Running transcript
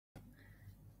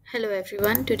Hello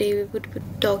everyone. Today we would be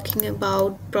talking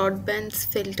about Broadbent's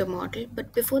filter model.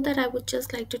 But before that, I would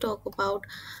just like to talk about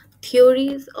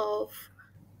theories of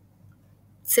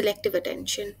selective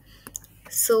attention.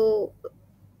 So,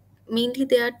 mainly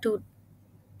there are two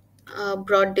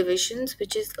broad divisions,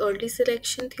 which is early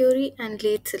selection theory and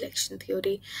late selection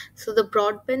theory. So, the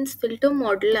Broadbent's filter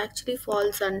model actually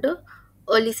falls under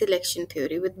early selection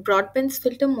theory. With Broadbent's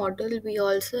filter model, we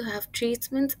also have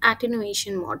Treatment's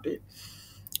attenuation model.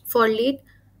 For late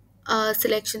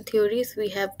selection theories, we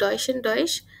have Deutsch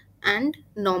and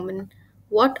Norman.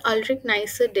 What Ulrich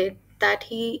Neisser did, that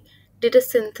he did a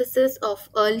synthesis of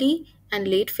early and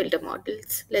late filter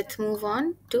models. Let's move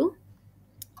on to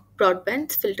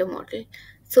Broadbent's filter model.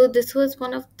 So this was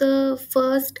one of the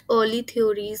first early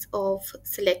theories of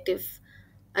selective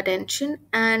attention,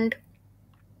 and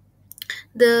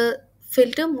the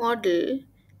filter model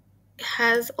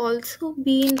has also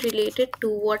been related to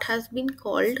what has been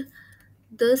called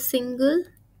the single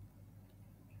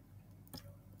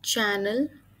channel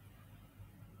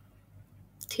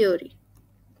theory.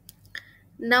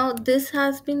 Now, this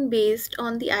has been based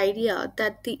on the idea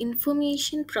that the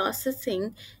information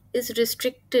processing is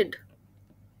restricted.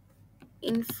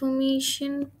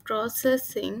 Information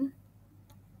processing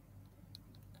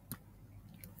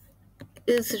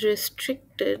is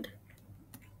restricted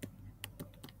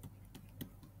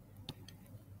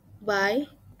by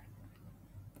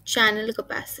channel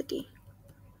capacity.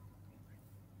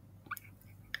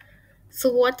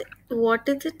 So what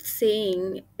is it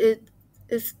saying? It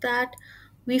is that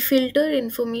we filter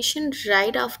information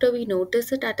right after we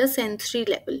notice it at a sensory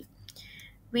level.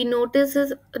 We notice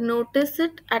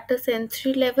it at a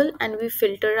sensory level, and we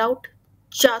filter out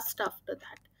just after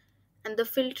that. And the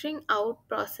filtering out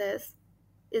process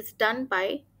is done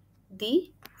by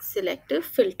the selective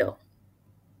filter.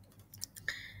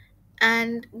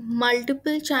 And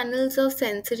multiple channels of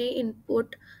sensory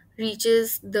input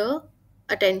reaches the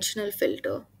attentional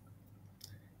filter.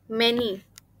 Many.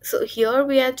 So here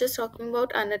we are just talking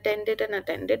about unattended and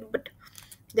attended, but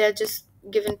they are just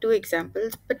given two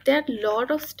examples. But there are a lot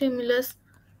of stimulus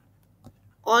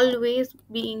always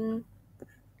being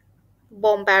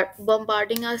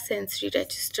bombarding our sensory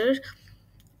register,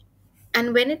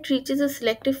 and when it reaches a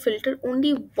selective filter,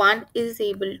 only one is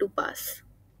able to pass.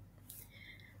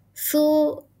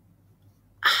 So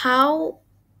how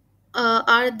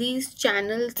are these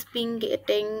channels being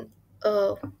getting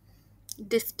uh,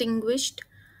 distinguished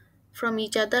from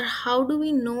each other? How do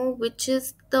we know which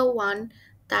is the one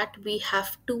that we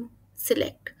have to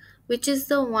select, which is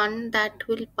the one that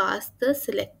will pass the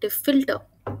selective filter?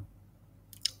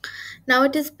 Now,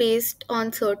 it is based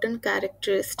on certain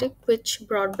characteristic which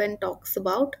Broadbent talks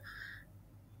about.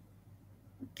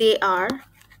 They are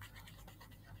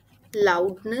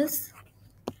loudness,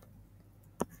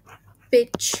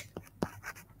 pitch,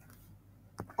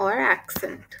 or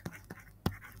accent.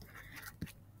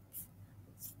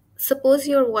 Suppose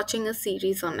you're watching a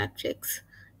series on Netflix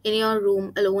in your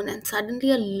room alone, and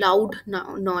suddenly a loud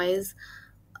noise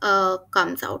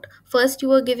comes out. First, you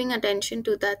were giving attention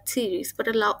to that series, but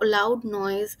a loud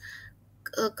noise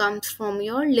comes from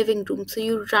your living room. So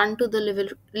you run to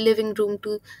the living room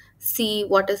to see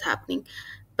what is happening.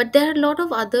 But there are a lot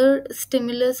of other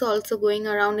stimulus also going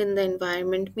around in the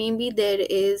environment. Maybe the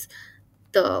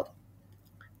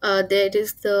there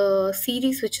is the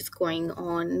series which is going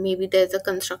on. Maybe there's a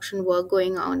construction work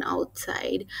going on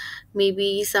outside.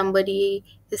 Maybe somebody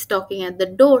is talking at the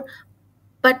door.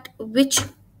 But which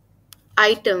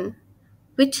item,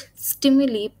 which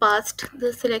stimuli passed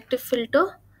the selective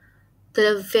filter?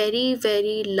 The very,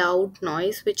 very loud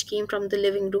noise which came from the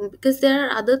living room, because there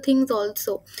are other things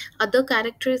also, other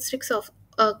characteristics of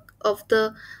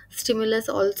the stimulus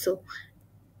also.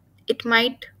 It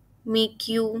might make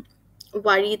you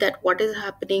worry that what is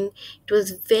happening. It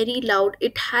was very loud,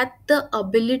 it had the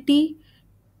ability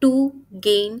to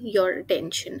gain your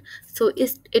attention, so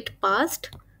it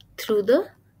passed through the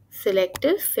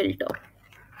selective filter.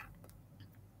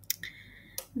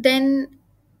 Then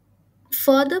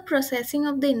further processing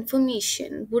of the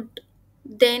information would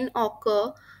then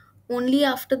occur only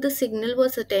after the signal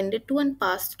was attended to and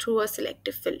passed through a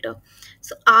selective filter.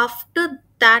 So after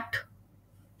that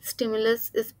stimulus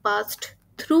is passed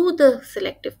through the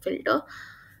selective filter,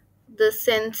 the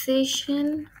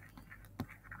sensation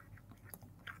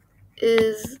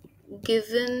is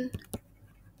given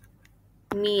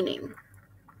meaning,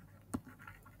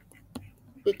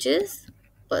 which is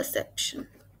perception.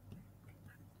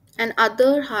 And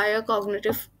other higher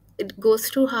cognitive, it goes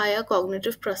through higher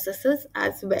cognitive processes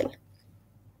as well.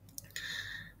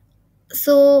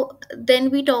 So then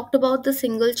we talked about the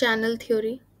single channel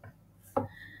theory.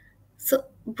 So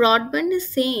Broadbent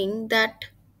is saying that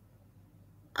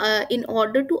in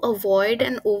order to avoid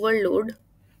an overload,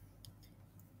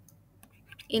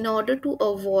 in order to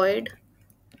avoid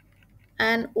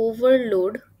an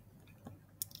overload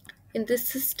in this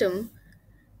system,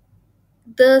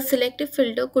 the selective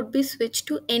filter could be switched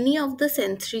to any of the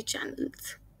sensory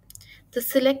channels. The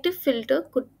selective filter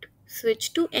could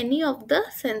switch to any of the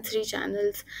sensory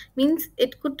channels, means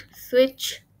it could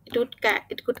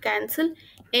cancel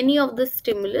any of the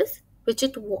stimulus which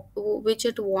it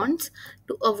wants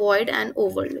to avoid an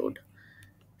overload.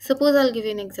 Suppose I'll give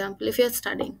you an example. If you're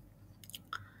studying,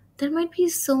 there might be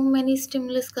so many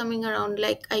stimulus coming around.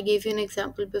 Like I gave you an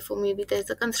example before, maybe there's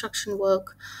a construction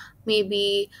work,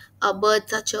 maybe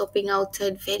birds are chirping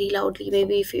outside very loudly.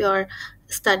 Maybe if you are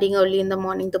studying early in the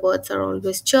morning, the birds are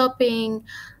always chirping.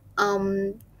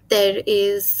 There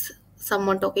is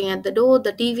someone talking at the door,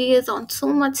 the TV is on, so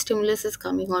much stimulus is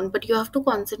coming on, but you have to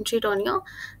concentrate on your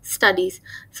studies.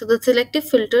 So the selective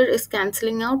filter is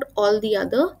cancelling out all the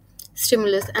other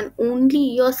stimulus, and only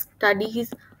your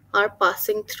studies are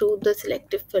passing through the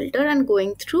selective filter and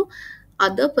going through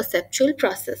other perceptual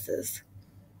processes.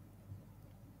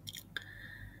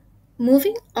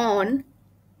 Moving on,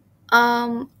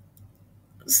 um,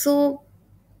 so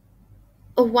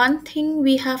one thing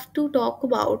we have to talk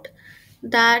about,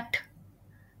 that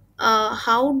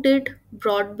how did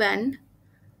Broadbent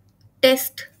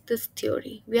test this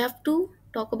theory? We have to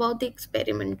talk about the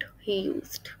experiment he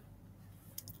used.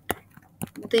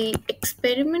 The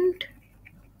experiment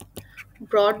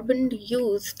Broadbent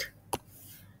used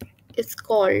is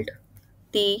called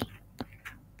the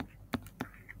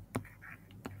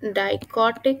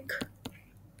dichotic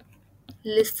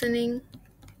listening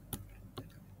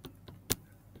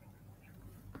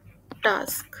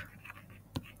task.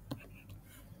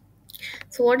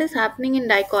 So what is happening in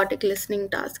dichotic listening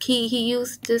task? He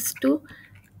used this to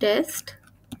test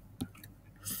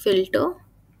filter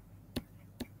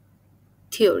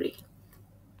theory.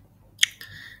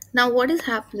 Now what is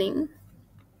happening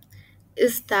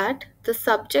is that the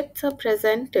subjects are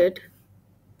presented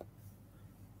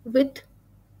with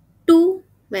two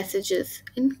messages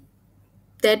in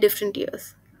their different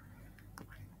ears.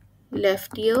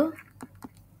 Left ear,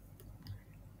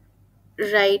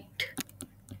 right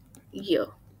ear.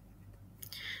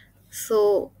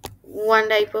 So one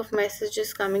type of message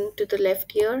is coming to the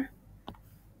left ear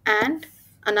and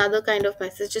another kind of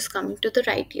message is coming to the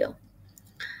right ear.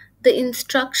 The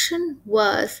instruction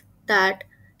was that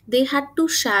they had to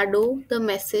shadow the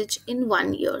message in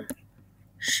one ear.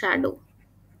 Shadow.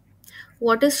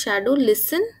 What is shadow?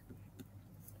 Listen.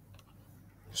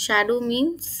 Shadow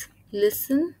means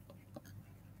listen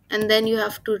and then you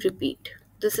have to repeat.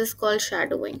 This is called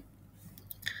shadowing.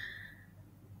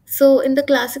 So in the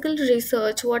classical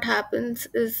research, what happens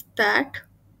is that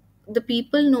the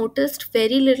people noticed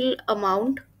very little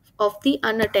amount of the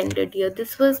unattended ear.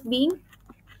 This was being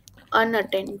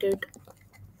unattended.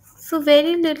 So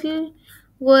very little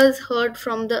was heard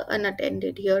from the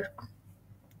unattended ear.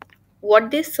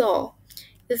 What they saw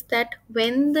is that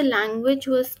when the language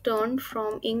was turned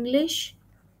from English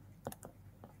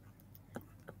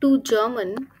to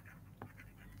German,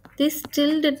 they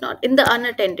still did not, in the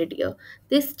unattended ear,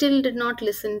 they still did not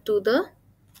listen to the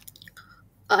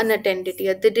unattended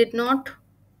ear. They did not,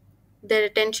 their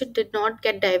attention did not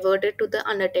get diverted to the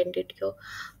unattended ear.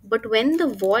 But when the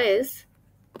voice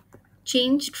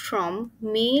changed from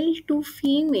male to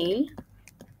female,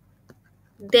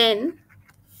 then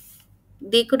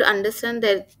they could understand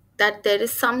that there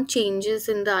is some changes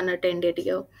in the unattended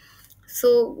ear.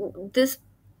 So this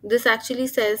actually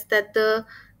says that the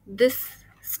this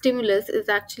stimulus is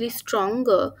actually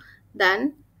stronger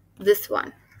than this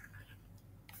one.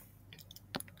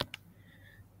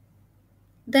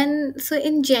 Then so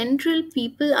in general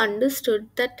people understood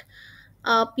that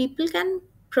people can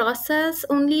process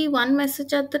only one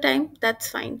message at the time, that's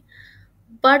fine,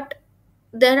 but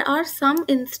there are some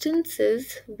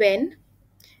instances when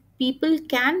people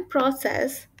can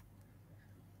process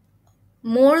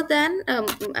more than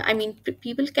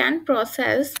people can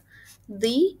process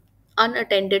the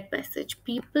unattended message.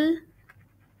 People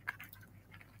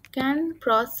can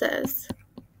process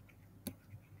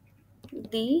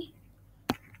the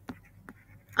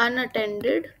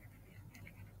unattended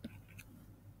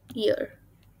ear.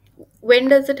 When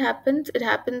does it happen? It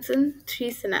happens in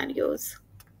three scenarios.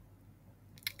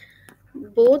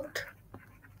 Both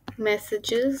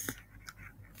messages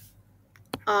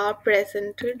are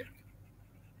presented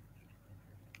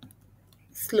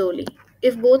slowly.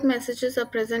 If both messages are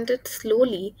presented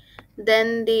slowly,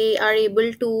 then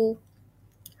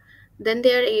then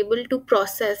they are able to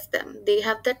process them. They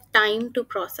have that time to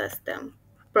process them,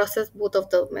 process both of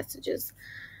the messages.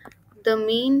 The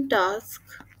main task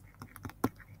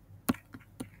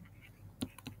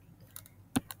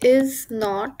is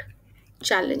not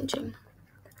challenging.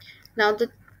 Now,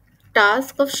 the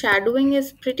task of shadowing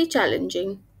is pretty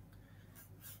challenging.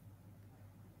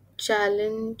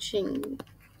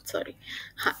 Sorry.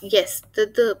 Yes,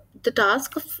 the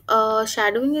task of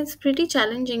shadowing is pretty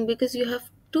challenging because you have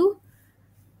to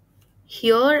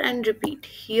hear and repeat.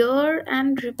 Hear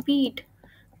and repeat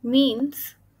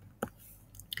means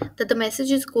that the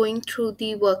message is going through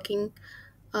the working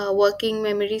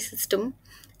memory system,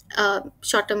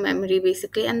 short-term memory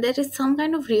basically, and there is some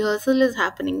kind of rehearsal is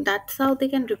happening. That's how they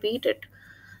can repeat it.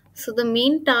 So the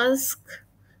main task,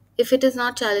 if it is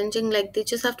not challenging, like they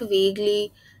just have to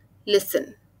vaguely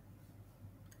listen.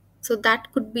 So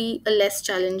that could be a less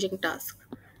challenging task.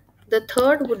 The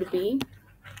third would be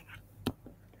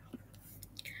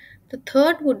the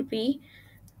third would be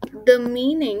the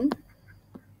meaning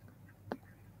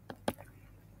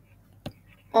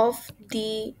of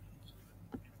the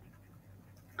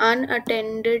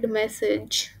unattended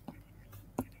message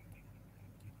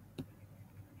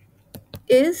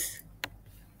is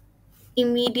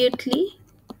immediately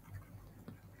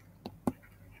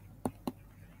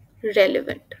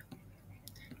relevant.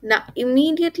 Now,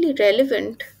 immediately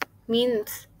relevant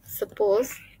means,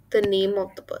 suppose the name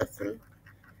of the person.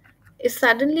 If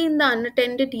suddenly in the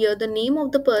unattended ear the name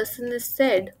of the person is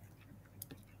said,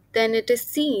 then it is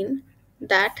seen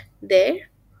that their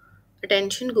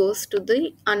attention goes to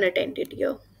the unattended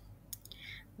ear.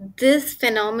 This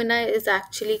phenomena is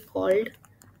actually called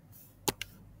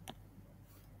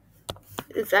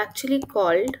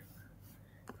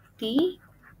the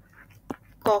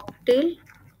cocktail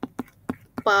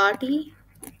party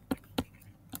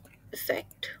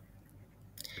effect,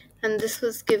 and this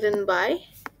was given by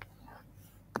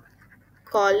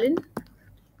Colin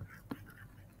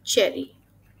Cherry.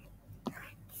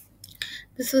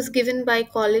 This was given by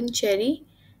Colin Cherry,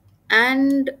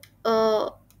 and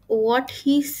what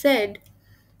he said,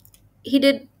 he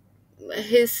did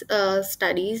his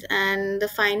studies, and the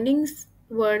findings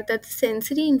were that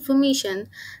sensory information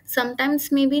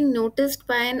sometimes may be noticed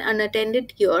by an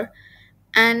unattended ear,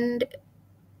 and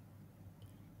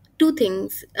two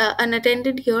things: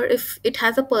 unattended ear if it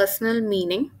has a personal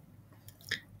meaning,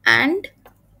 and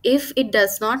if it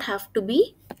does not have to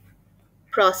be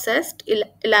processed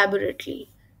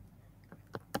elaborately.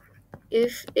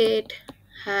 If it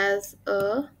has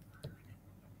a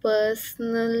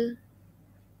personal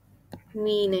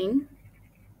meaning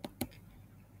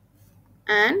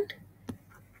and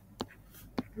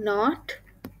not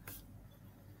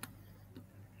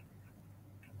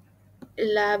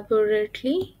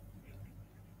elaborately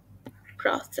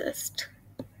processed.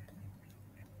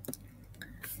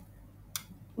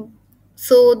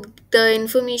 So the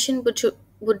information which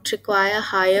would require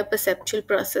higher perceptual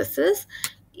processes,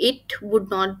 it would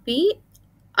not be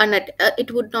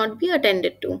it would not be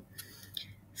attended to.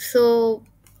 So,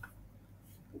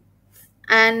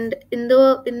 and in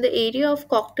the area of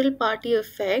cocktail party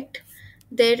effect,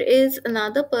 there is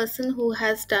another person who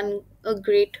has done a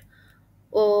great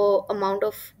amount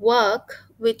of work,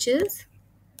 which is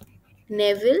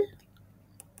Neville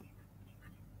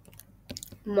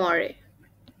Morey.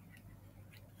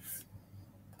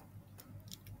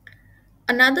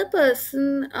 Another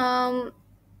person,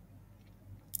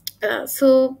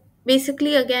 so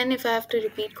basically, again, if I have to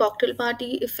repeat, cocktail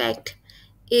party effect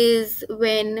is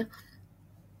when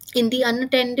in the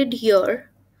unattended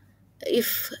ear,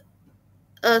 if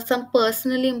some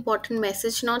personally important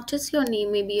message, not just your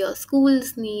name, maybe your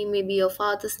school's name, maybe your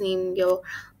father's name, your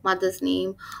mother's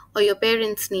name, or your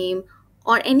parents' name,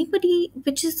 or anybody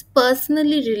which is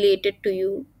personally related to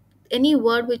you, any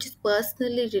word which is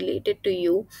personally related to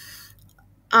you,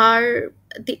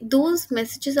 those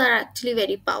messages are actually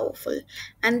very powerful,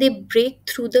 and they break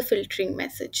through the filtering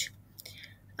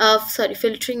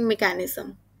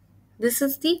mechanism. This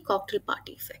is the cocktail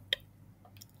party effect.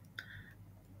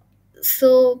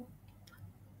 So,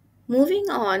 moving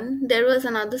on, there was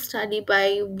another study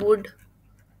by Wood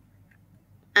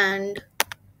and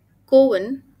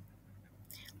Cohen,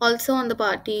 also on the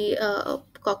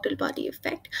cocktail party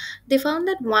effect. They found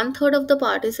that one third of the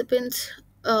participants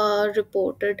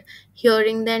reported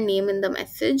hearing their name in the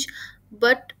message,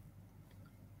 but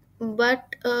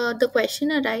the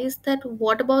question arises that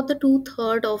what about the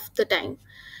two-third of the time?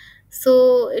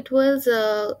 So it was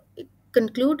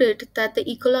concluded that the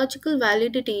ecological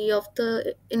validity of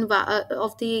the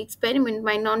experiment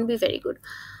might not be very good.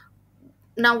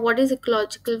 Now, what is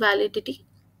ecological validity?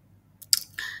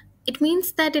 it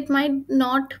means that it might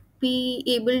not be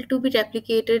able to be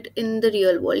replicated in the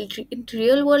real world. In the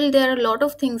real world, there are a lot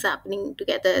of things happening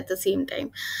together at the same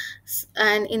time,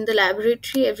 and in the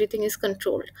laboratory, everything is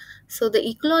controlled. So the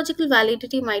ecological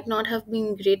validity might not have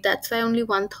been great. That's why only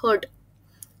one third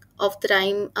of the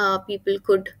time people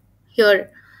could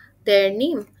hear their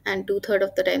name, and two-thirds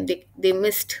of the time they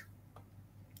missed.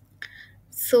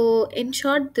 So in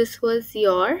short, this was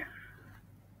your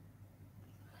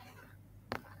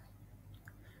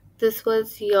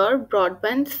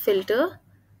broadband filter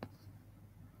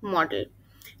model.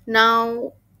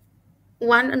 Now,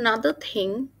 one another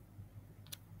thing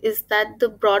is that the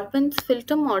broadband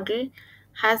filter model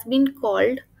has been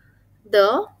called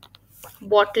the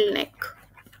bottleneck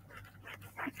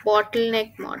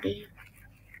bottleneck model.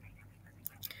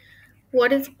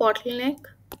 What is bottleneck?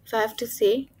 So I have to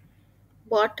say,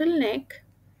 bottleneck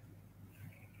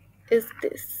is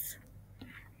this.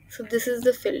 So this is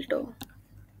the filter.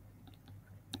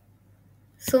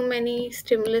 So many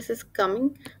stimulus is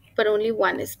coming, but only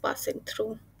one is passing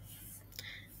through.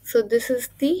 So this is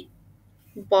the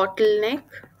bottleneck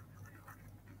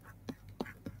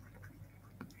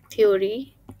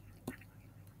theory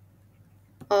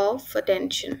of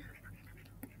attention.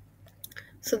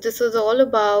 So this was all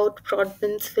about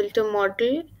Broadbent's filter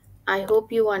model. I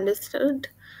hope you understood.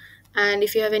 And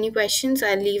if you have any questions,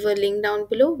 I'll leave a link down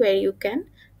below where you can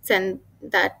send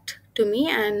that to me.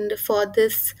 And for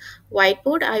this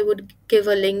whiteboard, I would give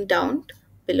a link down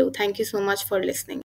below. Thank you so much for listening.